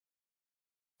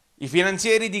I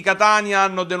finanzieri di Catania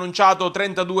hanno denunciato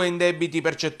 32 indebiti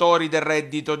percettori del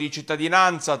reddito di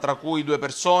cittadinanza, tra cui 2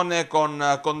 persone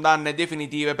con condanne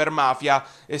definitive per mafia.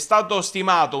 È stato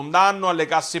stimato un danno alle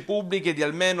casse pubbliche di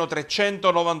almeno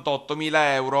 398.000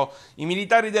 euro. I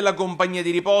militari della compagnia di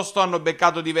riposto hanno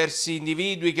beccato diversi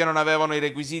individui che non avevano i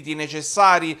requisiti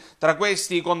necessari, tra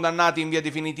questi condannati in via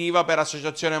definitiva per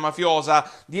associazione mafiosa,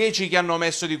 10 che hanno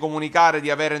omesso di comunicare di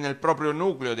avere nel proprio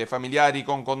nucleo dei familiari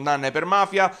con condanne per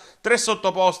mafia, 3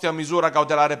 sottoposti a misura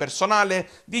cautelare personale,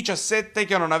 17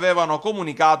 che non avevano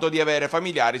comunicato di avere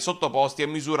familiari sottoposti a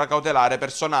misura cautelare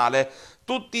personale.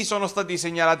 Tutti sono stati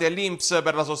segnalati all'INPS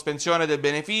per la sospensione del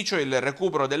beneficio e il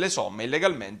recupero delle somme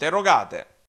illegalmente erogate.